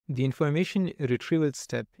The information retrieval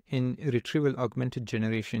step in retrieval augmented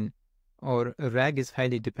generation, or RAG, is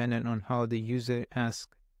highly dependent on how the user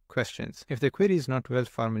asks questions. If the query is not well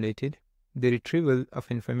formulated, the retrieval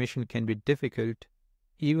of information can be difficult,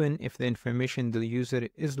 even if the information the user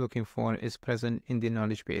is looking for is present in the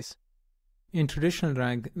knowledge base. In traditional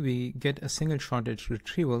RAG, we get a single shot at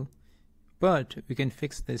retrieval, but we can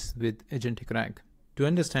fix this with Agentic RAG. To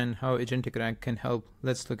understand how Agentic RAG can help,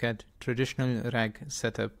 let's look at traditional RAG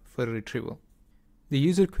setup for retrieval. The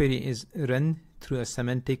user query is run through a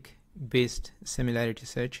semantic-based similarity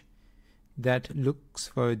search that looks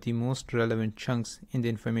for the most relevant chunks in the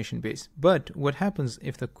information base. But what happens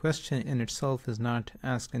if the question in itself is not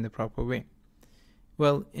asked in the proper way?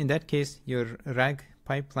 Well, in that case, your RAG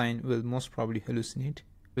pipeline will most probably hallucinate.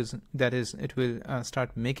 That is, it will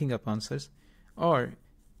start making up answers, or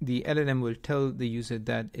the LLM will tell the user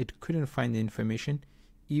that it couldn't find the information,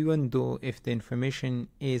 even though if the information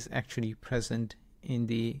is actually present in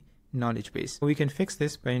the knowledge base. We can fix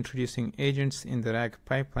this by introducing agents in the RAG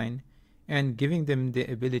pipeline and giving them the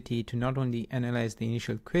ability to not only analyze the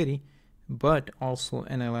initial query, but also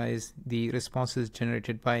analyze the responses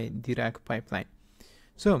generated by the RAG pipeline.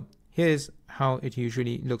 So here's how it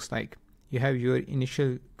usually looks like. You have your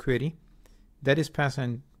initial query that is passed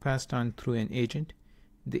on through an agent.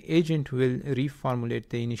 The agent will reformulate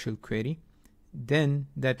the initial query. Then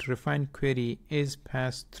that refined query is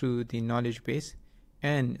passed through the knowledge base,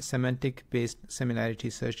 and semantic-based similarity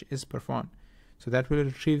search is performed. So that will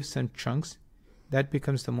retrieve some chunks. That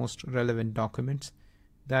becomes the most relevant documents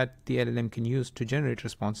that the LLM can use to generate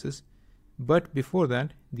responses. But before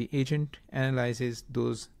that, the agent analyzes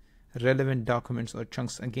those relevant documents or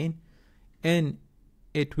chunks again, and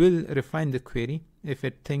it will refine the query if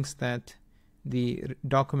it thinks that the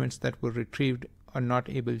documents that were retrieved are not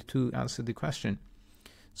able to answer the question.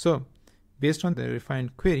 So based on the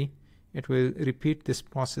refined query, it will repeat this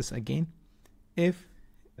process again. If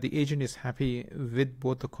the agent is happy with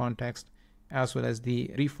both the context as well as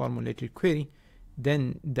the reformulated query,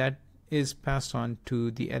 then that is passed on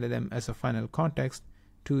to the LLM as a final context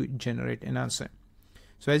to generate an answer.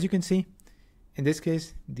 So as you can see, in this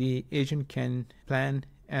case, the agent can plan,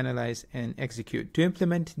 analyze, and execute. To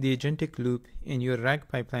implement the agentic loop in your RAG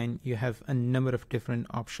pipeline, you have a number of different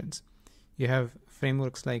options. You have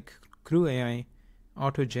frameworks like Crew AI,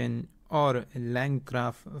 AutoGen, or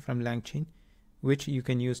LangGraph from LangChain, which you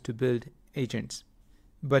can use to build agents.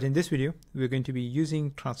 But in this video, we're going to be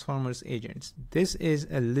using Transformers agents. This is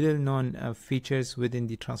a little known features within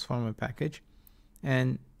the Transformer package,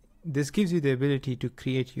 and this gives you the ability to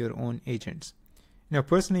create your own agents. Now,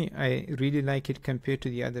 personally, I really like it compared to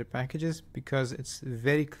the other packages because it's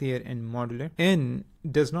very clear and modular and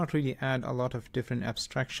does not really add a lot of different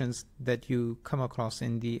abstractions that you come across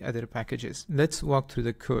in the other packages. Let's walk through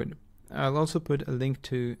the code. I'll also put a link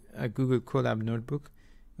to a Google Colab notebook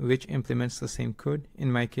which implements the same code.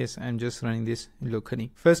 In my case, I'm just running this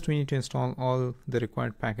locally. First, we need to install all the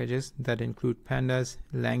required packages that include pandas,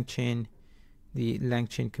 LangChain, the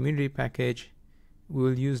LangChain community package. We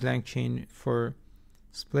will use LangChain for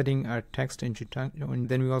splitting our text into chunks, and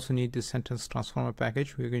then we also need the sentence transformer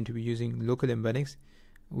package. We're going to be using local embeddings.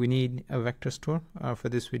 We need a vector store. For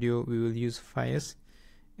this video, we will use Fias,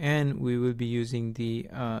 and we will be using the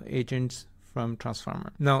agents from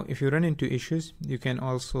Transformer. Now, if you run into issues, you can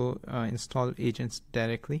also install agents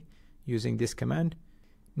directly using this command.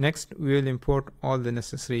 Next, we will import all the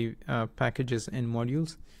necessary packages and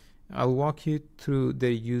modules. I'll walk you through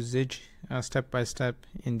the usage step by step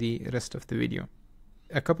in the rest of the video.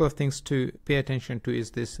 A couple of things to pay attention to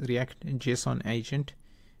is this React JSON agent.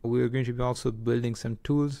 We're going to be also building some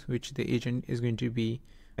tools which the agent is going to be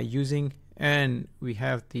using, and we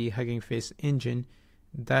have the Hugging Face engine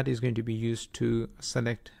that is going to be used to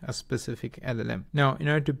select a specific LLM. Now, in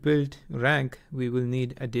order to build RAG, we will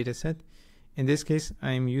need a dataset. In this case,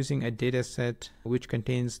 I'm using a dataset which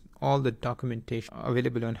contains all the documentation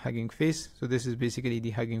available on Hugging Face. So this is basically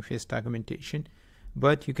the Hugging Face documentation,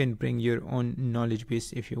 but you can bring your own knowledge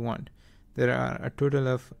base if you want. There are a total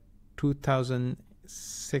of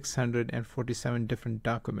 2,647 different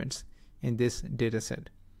documents in this dataset.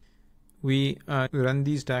 We run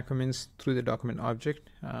these documents through the document object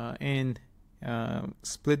and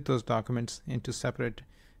split those documents into separate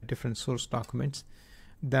different source documents.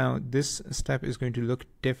 Now, this step is going to look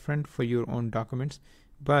different for your own documents,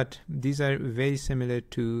 but these are very similar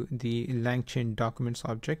to the LangChain documents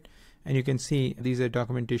object. And you can see these are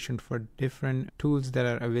documentation for different tools that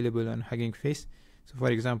are available on Hugging Face. So for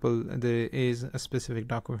example, there is a specific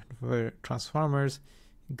document for transformers,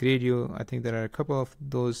 Gradio. I think there are a couple of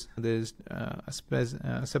those. There's a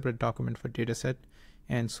separate document for dataset.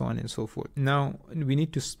 and so on and so forth. Now we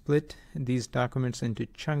need to split these documents into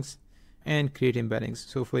chunks and create embeddings.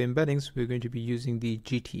 So for embeddings, we're going to be using the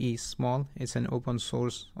GTE small. It's an open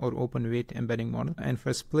source or open weight embedding model. And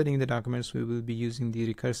for splitting the documents, we will be using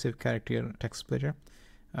the recursive character text splitter.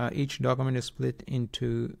 Each document is split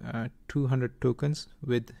into 200 tokens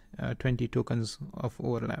with 20 tokens of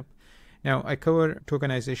overlap. Now I cover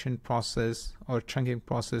tokenization process or chunking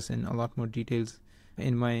process in a lot more details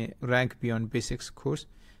in my RAG Beyond Basics course.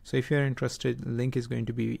 So if you're interested, link is going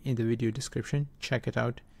to be in the video description. Check it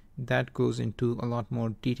out. That goes into a lot more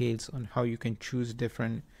details on how you can choose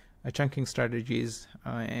different chunking strategies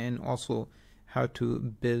and also how to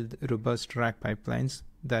build robust RAG pipelines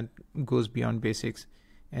that goes beyond basics.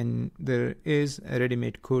 And there is a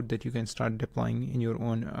ready-made code that you can start deploying in your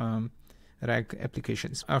own RAG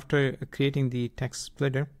applications. After creating the text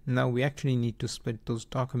splitter, now we actually need to split those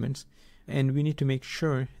documents, and we need to make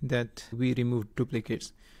sure that we remove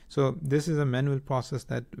duplicates. So this is a manual process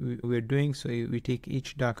that we're doing. So we take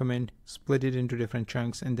each document, split it into different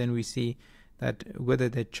chunks, and then we see that whether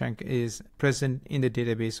that chunk is present in the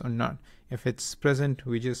database or not. If it's present,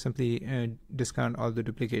 we just simply discount all the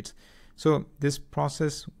duplicates. So this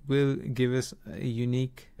process will give us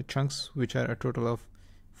unique chunks, which are a total of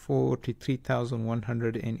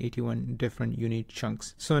 43,181 different unique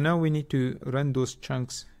chunks. So now we need to run those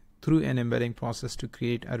chunks through an embedding process to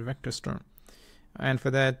create our vector store. And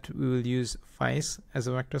for that, we will use FICE as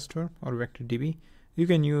a vector store or vector DB. You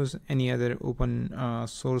can use any other open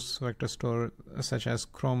source vector store such as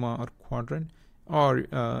Chroma or Quadrant, or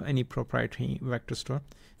any proprietary vector store.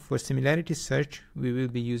 For similarity search, we will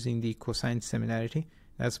be using the cosine similarity.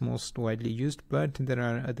 That's most widely used, but there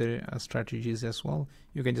are other strategies as well.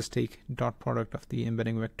 You can just take dot product of the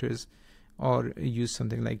embedding vectors or use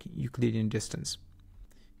something like Euclidean distance.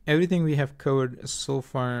 Everything we have covered so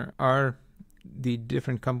far are the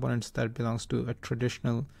different components that belongs to a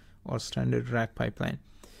traditional or standard RAG pipeline.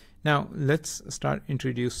 Now let's start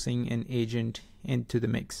introducing an agent into the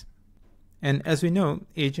mix. And as we know,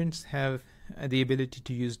 agents have the ability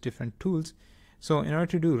to use different tools. So in order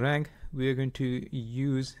to do RAG, we are going to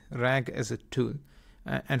use RAG as a tool.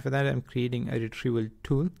 And for that, I'm creating a retrieval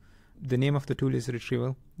tool. The name of the tool is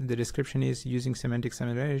Retrieval. The description is using semantic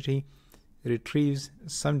similarity, retrieves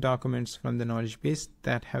some documents from the knowledge base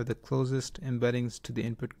that have the closest embeddings to the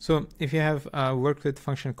input. So if you have worked with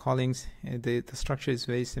function callings, the structure is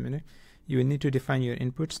very similar. You will need to define your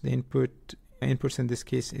inputs. The inputs in this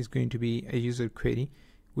case is going to be a user query,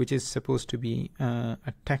 which is supposed to be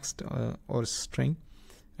a text or string,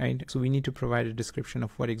 right? So we need to provide a description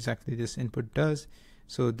of what exactly this input does.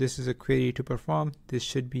 So this is a query to perform. This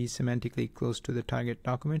should be semantically close to the target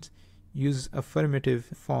documents. Use affirmative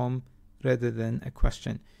form rather than a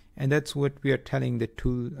question, and that's what we are telling the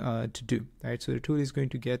tool to do, right? So the tool is going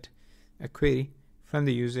to get a query from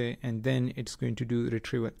the user, and then it's going to do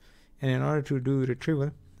retrieval. And in order to do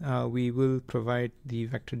retrieval, we will provide the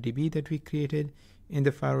vector DB that we created. In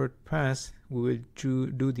the forward pass, we will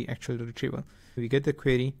do the actual retrieval. We get the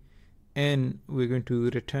query, and we're going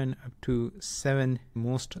to return up to 7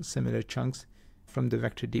 most similar chunks from the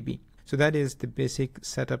vector DB. So that is the basic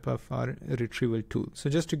setup of our retrieval tool. So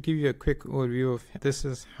just to give you a quick overview of this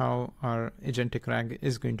is how our Agentic RAG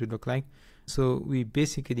is going to look like. So we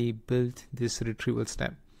basically built this retrieval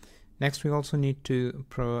step. Next, we also need to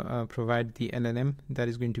provide the LLM that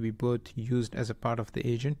is going to be both used as a part of the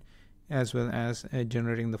agent as well as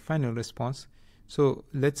generating the final response. So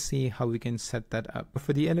let's see how we can set that up.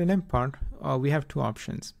 For the LLM part, we have two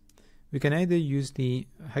options. We can either use the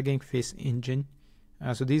Hugging Face engine.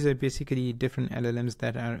 So these are basically different LLMs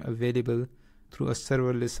that are available through a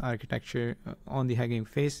serverless architecture on the Hugging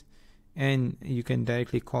Face, and you can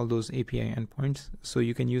directly call those API endpoints. So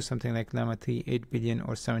you can use something like Llama 3, 8 billion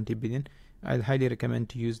or 70 billion. I'll highly recommend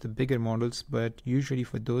to use the bigger models, but usually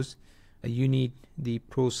for those, you need the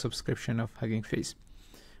pro subscription of Hugging Face.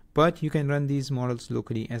 But you can run these models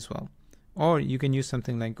locally as well, or you can use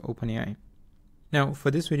something like OpenAI. Now for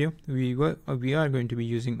this video, we are going to be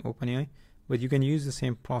using OpenAI, but you can use the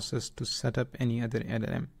same process to set up any other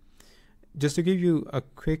LLM. Just to give you a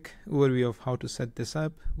quick overview of how to set this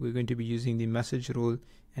up, we're going to be using the message role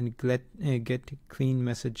and get clean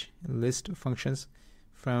message list functions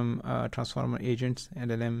from Transformer Agents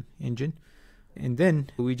LLM engine. And then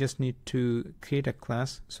we just need to create a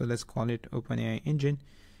class. So let's call it OpenAI engine.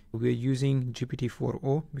 We're using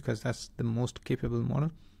GPT-4o because that's the most capable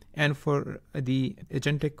model. And for the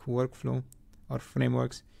agentic workflow or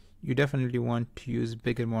frameworks, you definitely want to use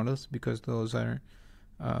bigger models because those are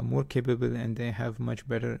more capable and they have much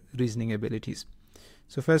better reasoning abilities.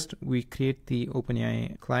 So first we create the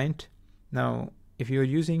OpenAI client. Now If you're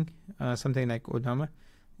using something like Ollama,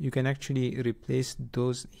 you can actually replace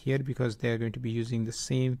those here because they are going to be using the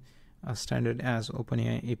same standard as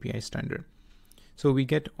OpenAI API standard. So we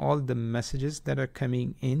get all the messages that are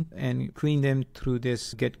coming in and clean them through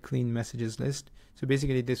this get clean messages list. So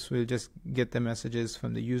basically this will just get the messages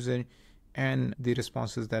from the user and the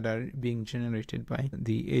responses that are being generated by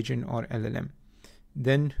the agent or LLM.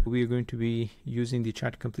 Then we are going to be using the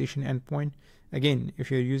chat completion endpoint. Again, if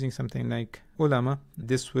you're using something like Ollama,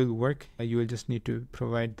 this will work. You will just need to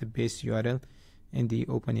provide the base URL in the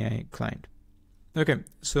OpenAI client. Okay,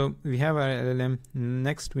 so we have our LLM.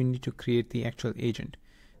 Next, we need to create the actual agent.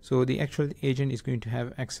 So the actual agent is going to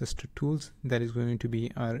have access to tools. That is going to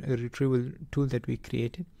be our retrieval tool that we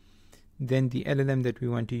created. Then the LLM that we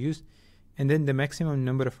want to use. And then the maximum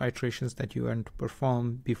number of iterations that you want to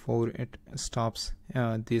perform before it stops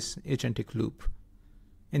this agentic loop.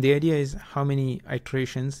 And the idea is how many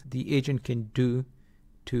iterations the agent can do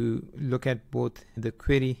to look at both the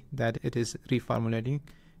query that it is reformulating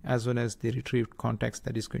as well as the retrieved context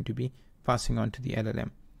that is going to be passing on to the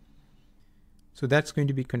LLM. So that's going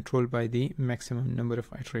to be controlled by the maximum number of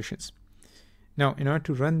iterations. Now, in order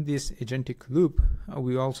to run this agentic loop,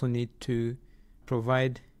 we also need to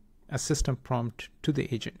provide a system prompt to the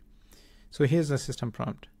agent. So here's a system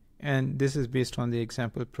prompt, and this is based on the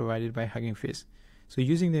example provided by Hugging Face. So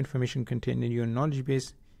using the information contained in your knowledge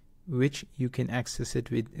base, which you can access it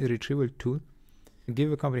with a retrieval tool,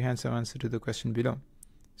 give a comprehensive answer to the question below.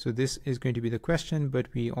 So this is going to be the question, but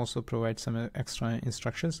we also provide some extra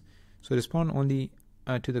instructions. So respond only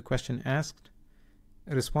to the question asked.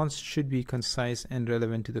 A response should be concise and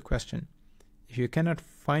relevant to the question. If you cannot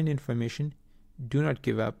find information, do not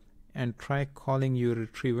give up and try calling your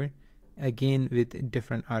retriever again with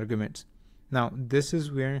different arguments. Now, this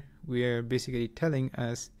is where we are basically telling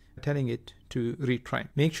it to retry.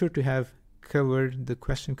 Make sure to have covered the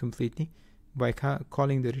question completely by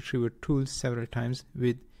calling the retriever tool several times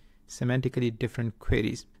with semantically different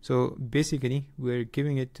queries. So basically, we're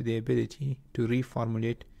giving it to the ability to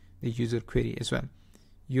reformulate the user query as well.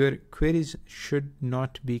 Your queries should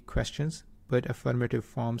not be questions, but affirmative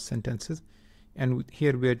form sentences. And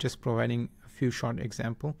here we are just providing a few short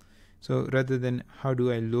examples. So rather than how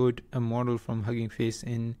do I load a model from Hugging Face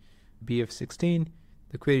in BF16,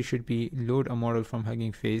 the query should be load a model from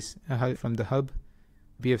Hugging Face from the hub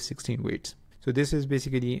BF16 weights. So this is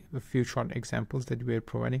basically a few short examples that we are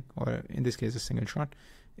providing, or in this case, a single shot.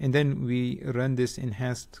 And then we run this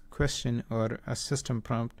enhanced question or a system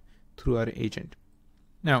prompt through our agent.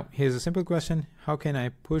 Now, here's a simple question. How can I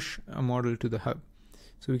push a model to the hub?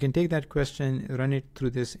 So we can take that question, run it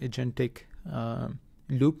through this agentic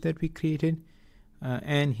loop that we created.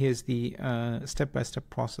 And here's the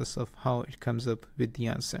step-by-step process of how it comes up with the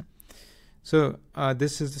answer. So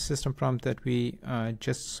this is the system prompt that we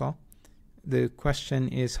just saw. The question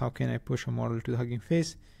is, how can I push a model to the Hugging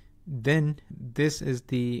Face? Then this is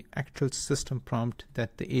the actual system prompt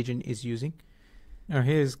that the agent is using. Now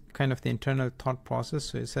here's kind of the internal thought process.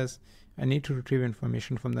 So it says, I need to retrieve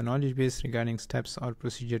information from the knowledge base regarding steps or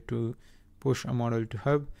procedure to push a model to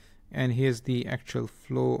hub. And here's the actual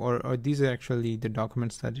flow, or these are actually the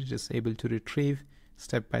documents that it is able to retrieve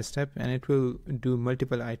step by step, and it will do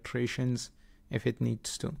multiple iterations if it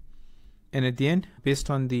needs to. And at the end, based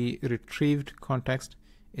on the retrieved context,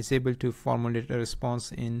 it's able to formulate a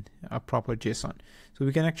response in a proper JSON. So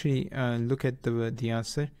we can actually look at the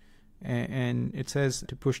answer, and it says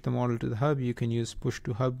to push the model to the hub, you can use push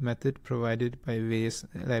to hub method provided by various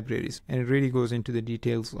libraries. And it really goes into the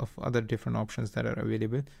details of other different options that are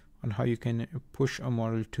available on how you can push a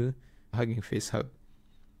model to Hugging Face hub.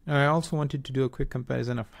 Now, I also wanted to do a quick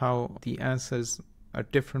comparison of how the answers are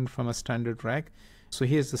different from a standard RAG. So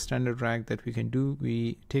here's the standard RAG that we can do.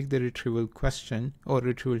 We take the retrieval question or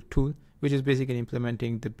retrieval tool, which is basically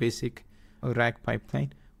implementing the basic RAG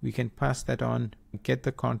pipeline. We can pass that on, get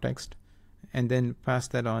the context, and then pass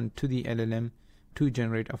that on to the LLM to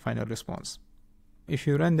generate a final response. If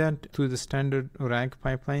you run that through the standard RAG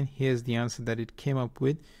pipeline, here's the answer that it came up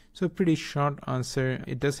with. So a pretty short answer.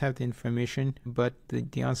 It does have the information, but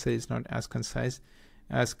the answer is not as concise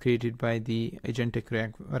as created by the Agentic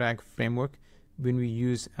RAG framework when we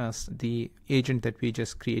use the agent that we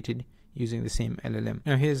just created using the same LLM.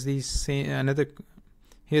 Now here's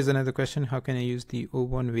another question. How can I use the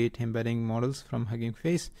O1 weight embedding models from Hugging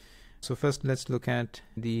Face? So first, let's look at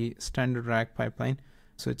the standard RAG pipeline.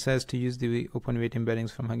 So it says to use the open weight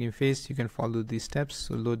embeddings from Hugging Face, you can follow these steps.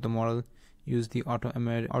 So load the model, use the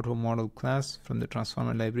auto model class from the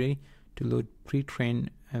transformer library to load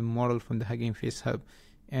pre-trained model from the Hugging Face hub.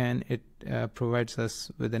 And it provides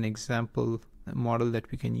us with an example model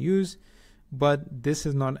that we can use. but this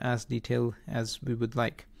is not as detailed as we would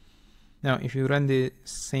like. Now, if you run the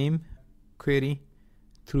same query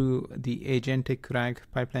through the Agentic RAG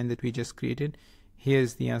pipeline that we just created,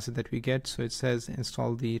 here's the answer that we get. So it says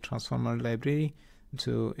install the transformer library.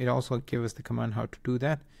 So it also gave us the command how to do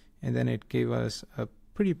that. And then it gave us a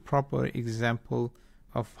pretty proper example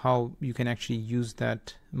of how you can actually use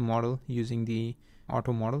that model using the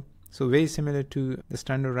auto model. So very similar to the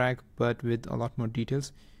standard RAG, but with a lot more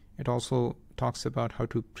details. It also talks about how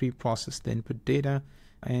to pre-process the input data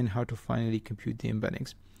and how to finally compute the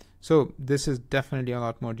embeddings. So this is definitely a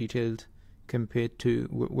lot more detailed compared to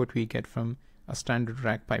what we get from a standard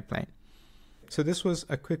RAG pipeline. So this was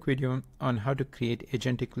a quick video on how to create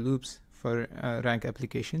agentic loops for RAG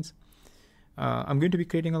applications. I'm going to be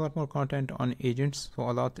creating a lot more content on agents, so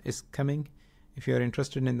a lot is coming. If you're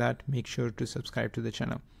interested in that, make sure to subscribe to the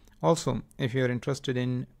channel. Also, if you're interested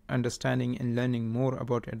in understanding and learning more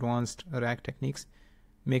about advanced RAG techniques,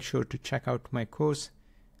 make sure to check out my course.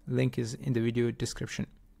 Link is in the video description.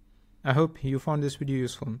 I hope you found this video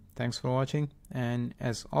useful. Thanks for watching, and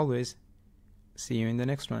as always, see you in the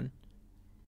next one.